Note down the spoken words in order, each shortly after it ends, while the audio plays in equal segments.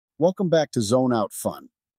Welcome back to Zone Out Fun.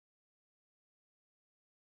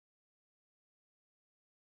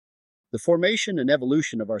 The formation and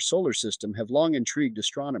evolution of our solar system have long intrigued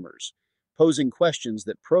astronomers, posing questions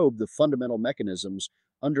that probe the fundamental mechanisms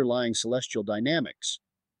underlying celestial dynamics.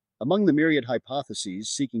 Among the myriad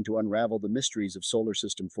hypotheses seeking to unravel the mysteries of solar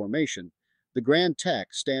system formation, the Grand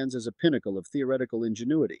Tack stands as a pinnacle of theoretical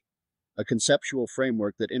ingenuity, a conceptual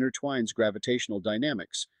framework that intertwines gravitational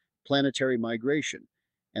dynamics, planetary migration,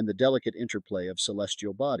 and the delicate interplay of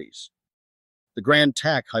celestial bodies. The Grand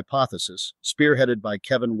Tack Hypothesis, spearheaded by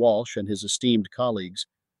Kevin Walsh and his esteemed colleagues,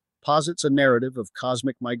 posits a narrative of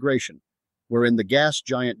cosmic migration, wherein the gas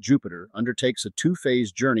giant Jupiter undertakes a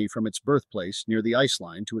two-phase journey from its birthplace near the ice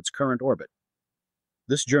line to its current orbit.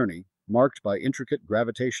 This journey, marked by intricate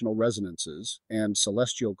gravitational resonances and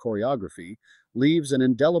celestial choreography, leaves an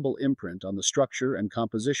indelible imprint on the structure and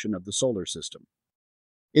composition of the solar system.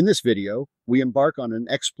 In this video, we embark on an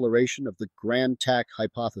exploration of the Grand Tack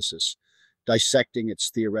Hypothesis, dissecting its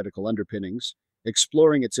theoretical underpinnings,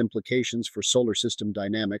 exploring its implications for solar system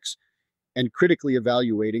dynamics, and critically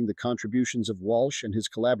evaluating the contributions of Walsh and his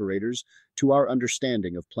collaborators to our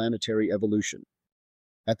understanding of planetary evolution.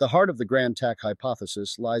 At the heart of the Grand Tack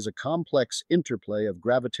Hypothesis lies a complex interplay of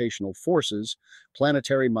gravitational forces,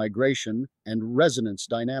 planetary migration, and resonance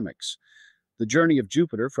dynamics. The journey of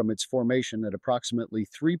Jupiter from its formation at approximately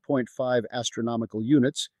 3.5 astronomical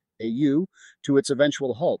units AU to its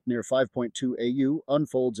eventual halt near 5.2 AU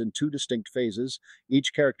unfolds in two distinct phases,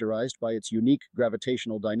 each characterized by its unique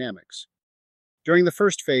gravitational dynamics. During the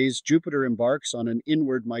first phase, Jupiter embarks on an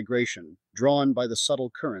inward migration, drawn by the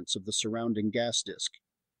subtle currents of the surrounding gas disk.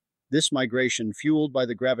 This migration, fueled by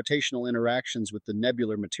the gravitational interactions with the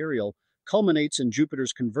nebular material, culminates in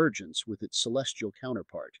Jupiter's convergence with its celestial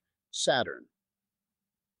counterpart, Saturn.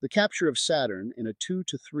 The capture of Saturn in a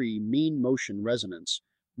 2-to-3 mean motion resonance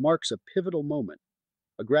marks a pivotal moment,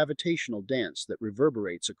 a gravitational dance that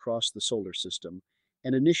reverberates across the solar system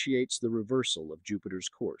and initiates the reversal of Jupiter's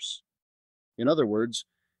course. In other words,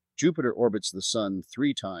 Jupiter orbits the Sun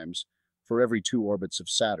 3 times for every 2 orbits of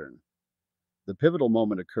Saturn. The pivotal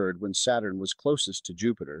moment occurred when Saturn was closest to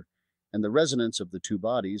Jupiter, and the resonance of the two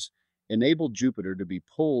bodies enabled Jupiter to be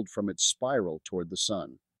pulled from its spiral toward the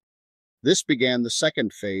Sun. This began the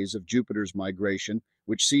second phase of Jupiter's migration,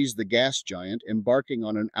 which sees the gas giant embarking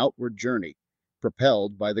on an outward journey,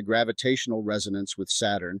 propelled by the gravitational resonance with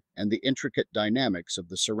Saturn and the intricate dynamics of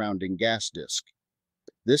the surrounding gas disk.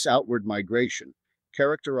 This outward migration,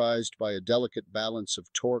 characterized by a delicate balance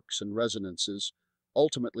of torques and resonances,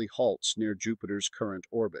 ultimately halts near Jupiter's current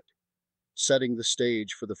orbit, setting the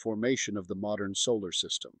stage for the formation of the modern solar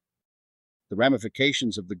system. The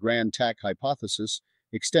ramifications of the Grand Tack Hypothesis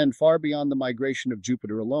extend far beyond the migration of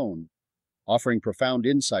Jupiter alone, offering profound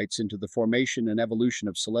insights into the formation and evolution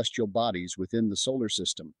of celestial bodies within the solar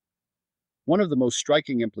system. One of the most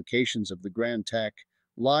striking implications of the Grand Tack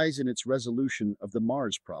lies in its resolution of the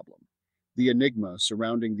Mars problem, the enigma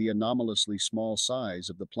surrounding the anomalously small size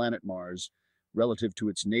of the planet Mars relative to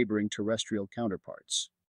its neighboring terrestrial counterparts.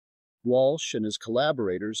 Walsh and his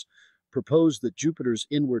collaborators proposed that Jupiter's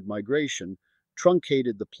inward migration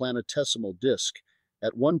truncated the planetesimal disk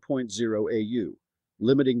at 1.0 AU,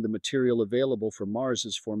 limiting the material available for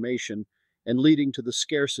Mars's formation and leading to the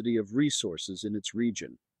scarcity of resources in its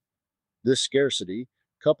region. This scarcity,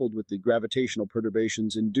 coupled with the gravitational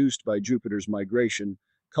perturbations induced by Jupiter's migration,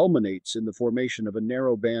 culminates in the formation of a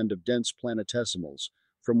narrow band of dense planetesimals,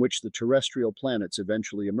 from which the terrestrial planets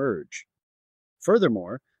eventually emerge.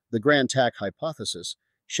 Furthermore, the Grand Tack Hypothesis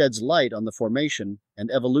sheds light on the formation and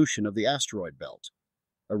evolution of the asteroid belt,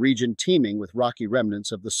 a region teeming with rocky remnants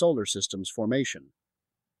of the solar system's formation.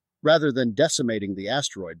 Rather than decimating the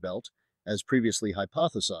asteroid belt, as previously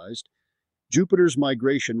hypothesized, Jupiter's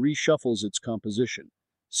migration reshuffles its composition,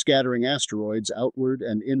 scattering asteroids outward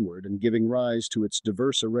and inward and giving rise to its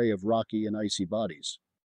diverse array of rocky and icy bodies.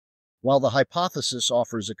 While the hypothesis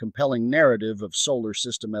offers a compelling narrative of solar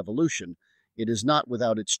system evolution, it is not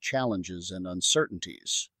without its challenges and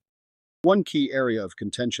uncertainties. One key area of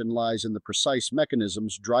contention lies in the precise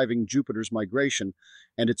mechanisms driving Jupiter's migration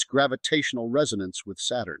and its gravitational resonance with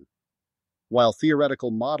Saturn. While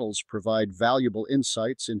theoretical models provide valuable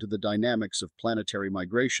insights into the dynamics of planetary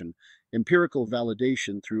migration, empirical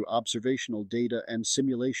validation through observational data and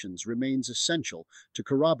simulations remains essential to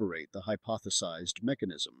corroborate the hypothesized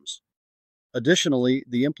mechanisms. Additionally,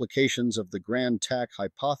 the implications of the Grand Tack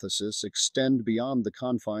Hypothesis extend beyond the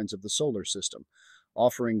confines of the solar system,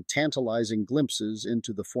 offering tantalizing glimpses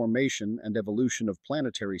into the formation and evolution of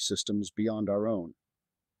planetary systems beyond our own.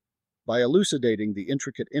 By elucidating the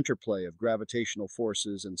intricate interplay of gravitational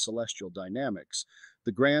forces and celestial dynamics,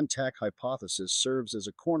 the Grand Tack Hypothesis serves as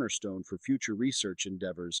a cornerstone for future research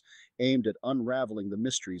endeavors aimed at unraveling the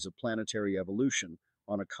mysteries of planetary evolution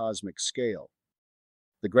on a cosmic scale.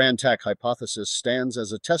 The Grand Tack Hypothesis stands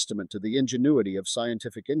as a testament to the ingenuity of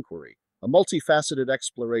scientific inquiry, a multifaceted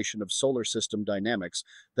exploration of solar system dynamics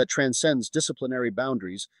that transcends disciplinary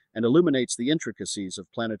boundaries and illuminates the intricacies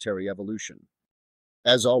of planetary evolution.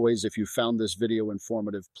 As always, if you found this video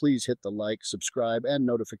informative, please hit the like, subscribe, and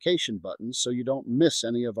notification buttons so you don't miss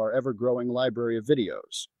any of our ever-growing library of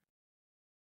videos.